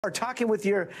Are talking with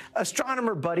your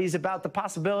astronomer buddies about the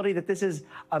possibility that this is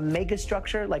a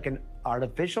megastructure, like an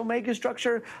artificial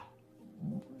megastructure.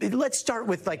 Let's start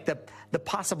with like the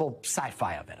possible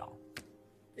sci-fi of it all.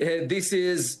 This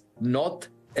is not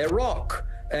a rock.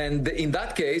 And in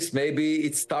that case, maybe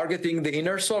it's targeting the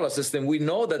inner solar system. We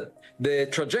know that the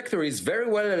trajectory is very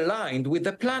well aligned with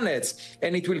the planets,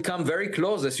 and it will come very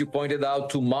close, as you pointed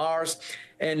out, to Mars,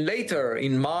 and later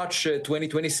in March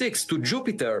 2026 to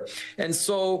Jupiter. And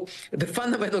so the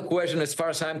fundamental question, as far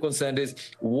as I'm concerned, is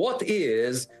what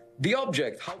is the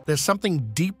object? There's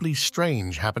something deeply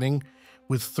strange happening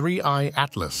with 3I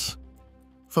Atlas.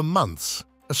 For months,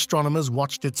 astronomers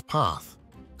watched its path.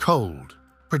 Cold,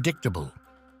 predictable.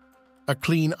 A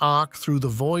clean arc through the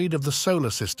void of the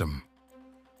solar system.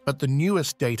 But the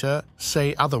newest data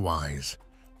say otherwise.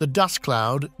 The dust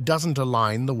cloud doesn't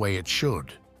align the way it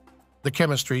should. The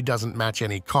chemistry doesn't match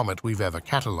any comet we've ever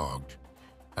catalogued.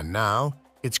 And now,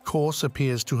 its course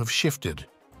appears to have shifted.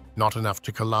 Not enough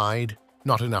to collide,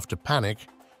 not enough to panic,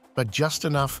 but just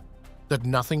enough that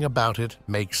nothing about it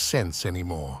makes sense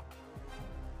anymore.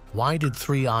 Why did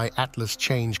 3I Atlas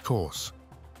change course?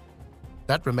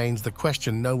 That remains the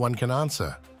question no one can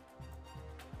answer.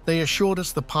 They assured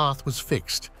us the path was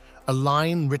fixed, a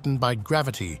line written by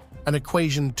gravity, an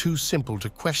equation too simple to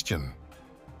question.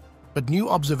 But new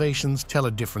observations tell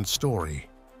a different story.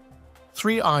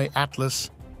 3I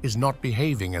Atlas is not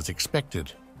behaving as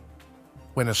expected.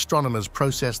 When astronomers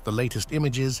processed the latest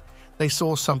images, they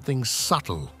saw something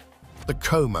subtle. The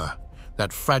coma,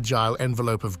 that fragile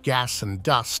envelope of gas and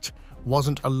dust,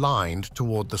 wasn't aligned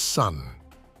toward the sun.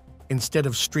 Instead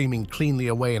of streaming cleanly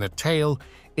away in a tail,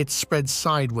 it spread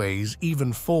sideways,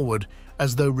 even forward,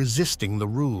 as though resisting the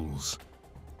rules.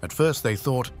 At first they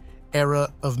thought, error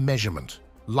of measurement,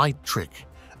 light trick,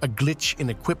 a glitch in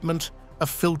equipment, a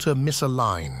filter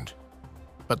misaligned.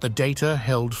 But the data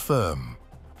held firm.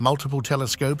 Multiple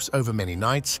telescopes over many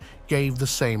nights gave the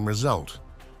same result.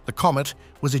 The comet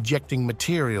was ejecting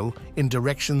material in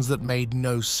directions that made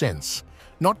no sense.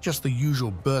 Not just the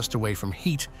usual burst away from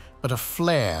heat, but a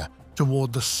flare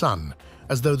toward the sun,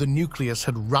 as though the nucleus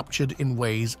had ruptured in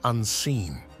ways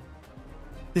unseen.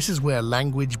 This is where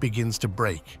language begins to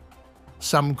break.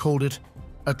 Some called it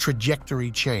a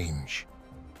trajectory change.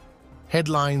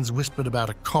 Headlines whispered about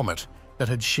a comet that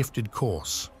had shifted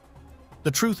course.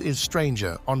 The truth is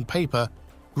stranger. On paper,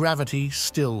 gravity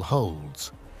still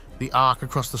holds. The arc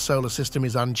across the solar system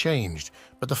is unchanged,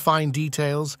 but the fine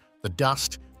details, the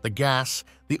dust, the gas,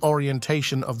 the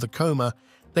orientation of the coma,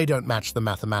 they don't match the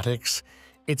mathematics.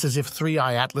 It's as if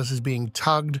 3I Atlas is being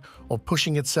tugged or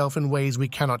pushing itself in ways we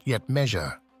cannot yet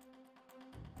measure.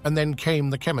 And then came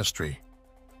the chemistry.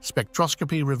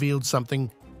 Spectroscopy revealed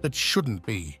something that shouldn't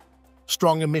be.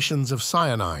 Strong emissions of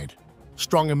cyanide,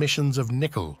 strong emissions of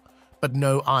nickel, but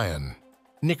no iron.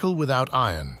 Nickel without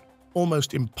iron,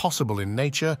 almost impossible in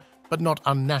nature, but not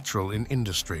unnatural in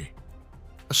industry.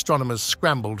 Astronomers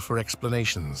scrambled for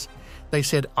explanations. They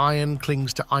said iron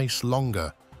clings to ice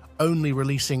longer, only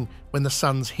releasing when the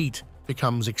sun's heat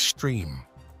becomes extreme.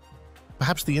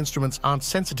 Perhaps the instruments aren't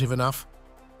sensitive enough.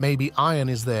 Maybe iron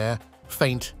is there,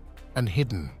 faint and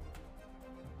hidden.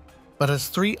 But as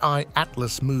 3I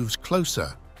Atlas moves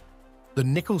closer, the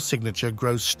nickel signature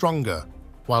grows stronger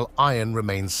while iron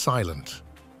remains silent.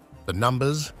 The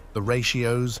numbers, the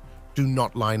ratios, do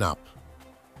not line up.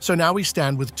 So now we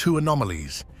stand with two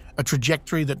anomalies, a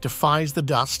trajectory that defies the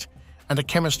dust and a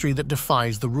chemistry that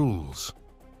defies the rules.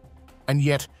 And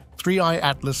yet, 3I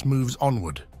Atlas moves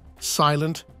onward,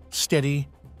 silent, steady,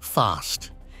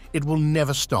 fast. It will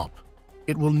never stop.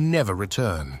 It will never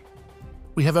return.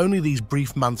 We have only these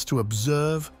brief months to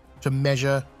observe, to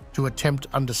measure, to attempt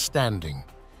understanding.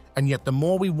 And yet the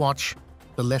more we watch,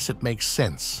 the less it makes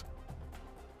sense.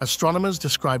 Astronomers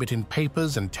describe it in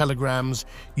papers and telegrams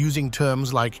using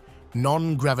terms like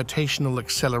non-gravitational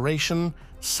acceleration,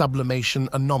 sublimation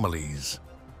anomalies.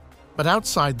 But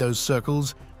outside those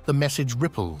circles, the message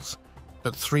ripples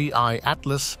that 3I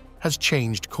Atlas has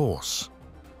changed course.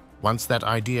 Once that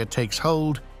idea takes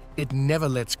hold, it never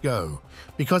lets go.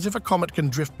 Because if a comet can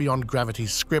drift beyond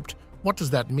gravity's script, what does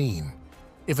that mean?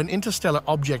 If an interstellar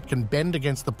object can bend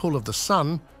against the pull of the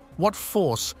sun, what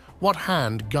force, what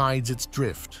hand guides its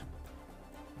drift?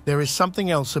 There is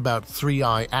something else about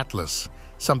 3I Atlas,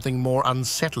 something more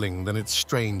unsettling than its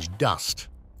strange dust.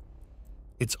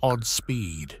 Its odd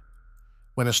speed.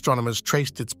 When astronomers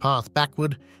traced its path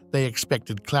backward, they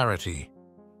expected clarity.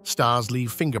 Stars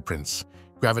leave fingerprints,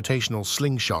 gravitational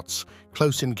slingshots,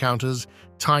 close encounters,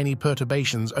 tiny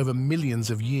perturbations over millions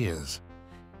of years.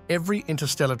 Every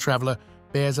interstellar traveler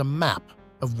bears a map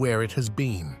of where it has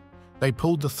been. They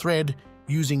pulled the thread,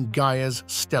 using Gaia's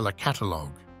stellar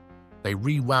catalogue. They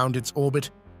rewound its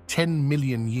orbit 10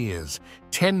 million years,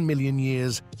 10 million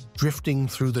years drifting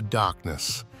through the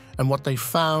darkness, and what they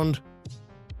found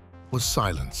was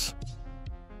silence.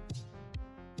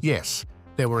 Yes,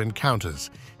 there were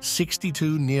encounters,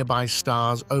 62 nearby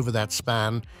stars over that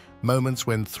span, moments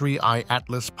when 3I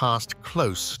Atlas passed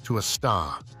close to a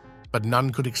star, but none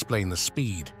could explain the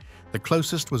speed. The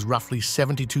closest was roughly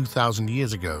 72,000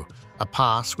 years ago, a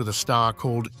pass with a star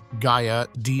called Gaia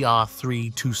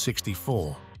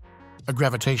DR3264. A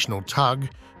gravitational tug,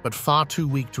 but far too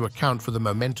weak to account for the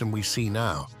momentum we see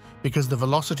now, because the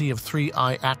velocity of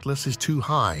 3I Atlas is too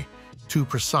high, too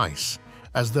precise,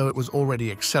 as though it was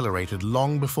already accelerated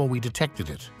long before we detected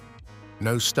it.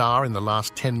 No star in the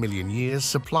last 10 million years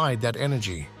supplied that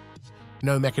energy.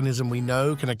 No mechanism we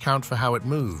know can account for how it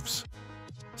moves.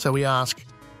 So we ask,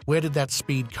 where did that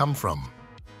speed come from?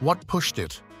 What pushed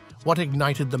it? What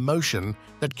ignited the motion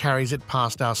that carries it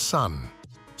past our sun?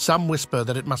 Some whisper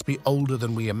that it must be older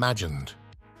than we imagined.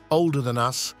 Older than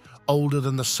us, older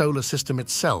than the solar system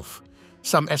itself.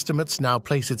 Some estimates now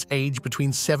place its age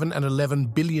between 7 and 11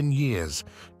 billion years,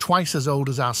 twice as old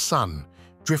as our sun,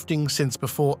 drifting since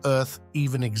before Earth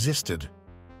even existed.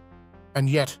 And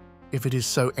yet, if it is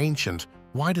so ancient,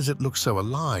 why does it look so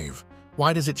alive?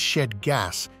 Why does it shed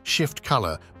gas, shift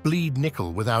color, bleed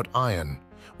nickel without iron?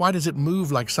 Why does it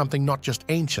move like something not just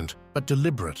ancient, but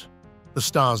deliberate? The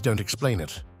stars don't explain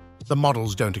it. The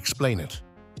models don't explain it.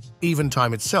 Even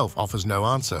time itself offers no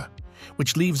answer,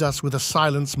 which leaves us with a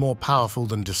silence more powerful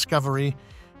than discovery,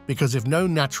 because if no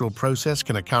natural process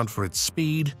can account for its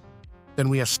speed, then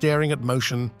we are staring at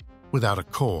motion without a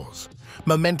cause,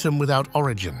 momentum without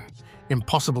origin.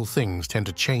 Impossible things tend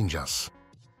to change us.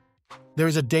 There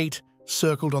is a date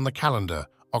circled on the calendar,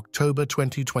 October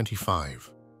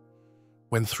 2025,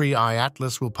 when 3I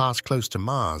Atlas will pass close to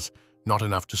Mars, not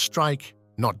enough to strike,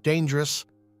 not dangerous,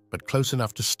 but close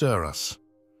enough to stir us.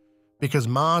 Because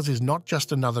Mars is not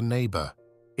just another neighbor,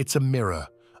 it's a mirror,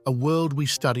 a world we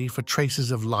study for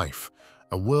traces of life,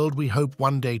 a world we hope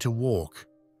one day to walk.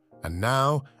 And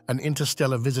now, an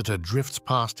interstellar visitor drifts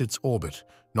past its orbit,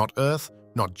 not Earth,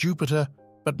 not Jupiter,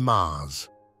 but Mars.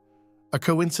 A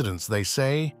coincidence, they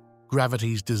say,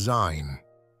 gravity's design.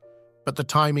 But the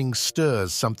timing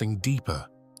stirs something deeper.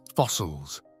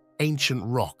 Fossils, ancient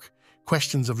rock,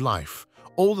 questions of life,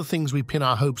 all the things we pin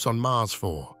our hopes on Mars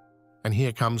for. And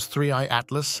here comes 3I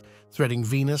Atlas, threading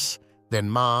Venus, then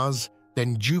Mars,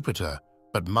 then Jupiter,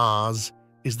 but Mars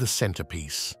is the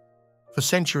centerpiece. For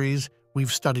centuries,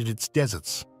 we've studied its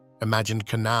deserts, imagined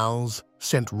canals,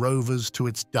 sent rovers to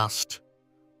its dust.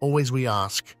 Always we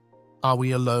ask, are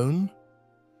we alone?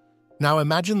 Now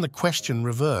imagine the question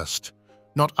reversed.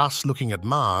 Not us looking at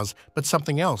Mars, but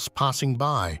something else passing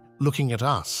by, looking at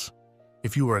us.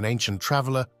 If you were an ancient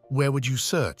traveler, where would you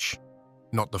search?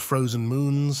 Not the frozen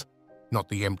moons, not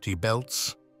the empty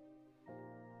belts.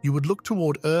 You would look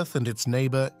toward Earth and its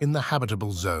neighbor in the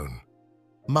habitable zone,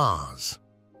 Mars.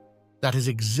 That is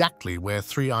exactly where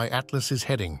 3I Atlas is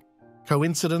heading.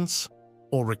 Coincidence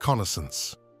or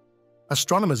reconnaissance?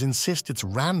 Astronomers insist it's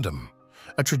random,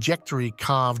 a trajectory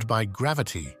carved by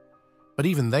gravity. But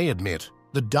even they admit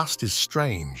the dust is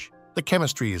strange, the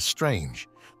chemistry is strange,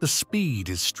 the speed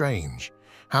is strange.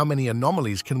 How many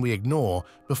anomalies can we ignore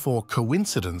before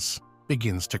coincidence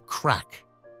begins to crack?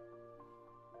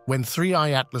 When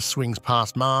 3I Atlas swings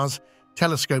past Mars,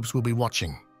 telescopes will be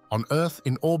watching. On Earth,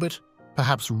 in orbit,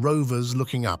 perhaps rovers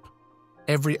looking up,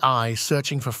 every eye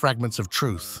searching for fragments of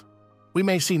truth. We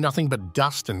may see nothing but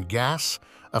dust and gas,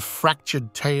 a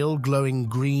fractured tail glowing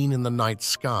green in the night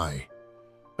sky.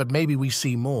 But maybe we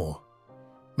see more.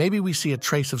 Maybe we see a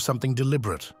trace of something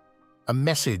deliberate, a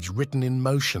message written in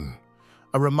motion,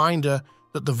 a reminder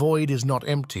that the void is not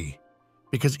empty,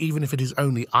 because even if it is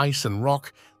only ice and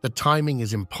rock, the timing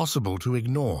is impossible to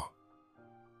ignore.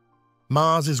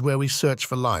 Mars is where we search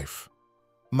for life.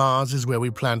 Mars is where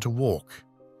we plan to walk.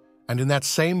 And in that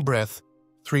same breath,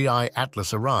 3I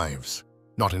Atlas arrives,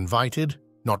 not invited,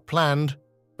 not planned,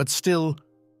 but still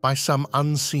by some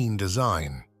unseen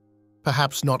design,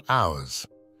 perhaps not ours.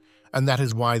 And that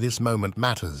is why this moment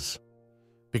matters.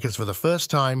 Because for the first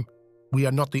time, we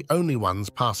are not the only ones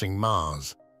passing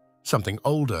Mars. Something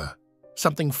older,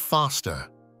 something faster,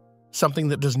 something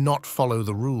that does not follow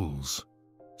the rules.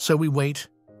 So we wait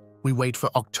for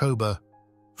October,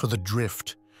 for the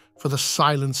drift, for the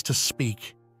silence to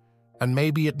speak, and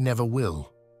maybe it never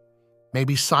will.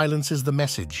 Maybe silence is the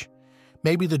message.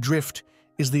 Maybe the drift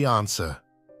is the answer.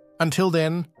 Until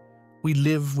then, we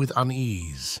live with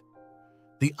unease.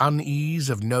 The unease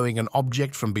of knowing an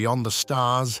object from beyond the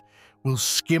stars will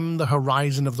skim the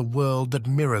horizon of the world that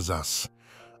mirrors us,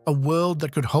 A world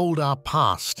that could hold our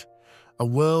past, a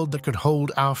world that could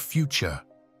hold our future.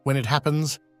 When it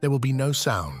happens, there will be no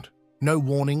sound, no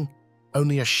warning,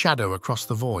 only a shadow across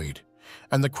the void.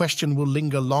 And the question will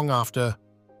linger long after,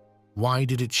 why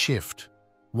did it shift?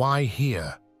 Why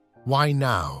here? Why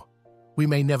now? We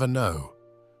may never know,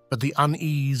 but the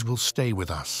unease will stay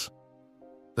with us.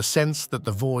 The sense that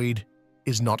the void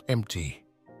is not empty,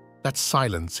 that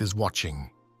silence is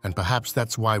watching. And perhaps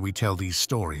that's why we tell these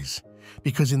stories,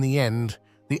 because in the end,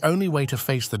 the only way to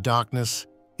face the darkness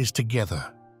is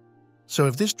together. So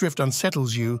if this drift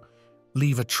unsettles you,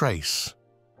 leave a trace,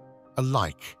 a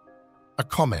like, a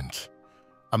comment,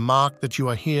 a mark that you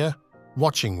are here,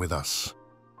 watching with us.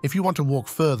 If you want to walk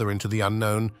further into the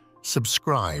unknown,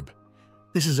 subscribe.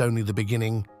 This is only the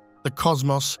beginning. The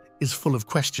cosmos is full of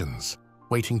questions,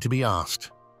 waiting to be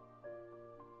asked.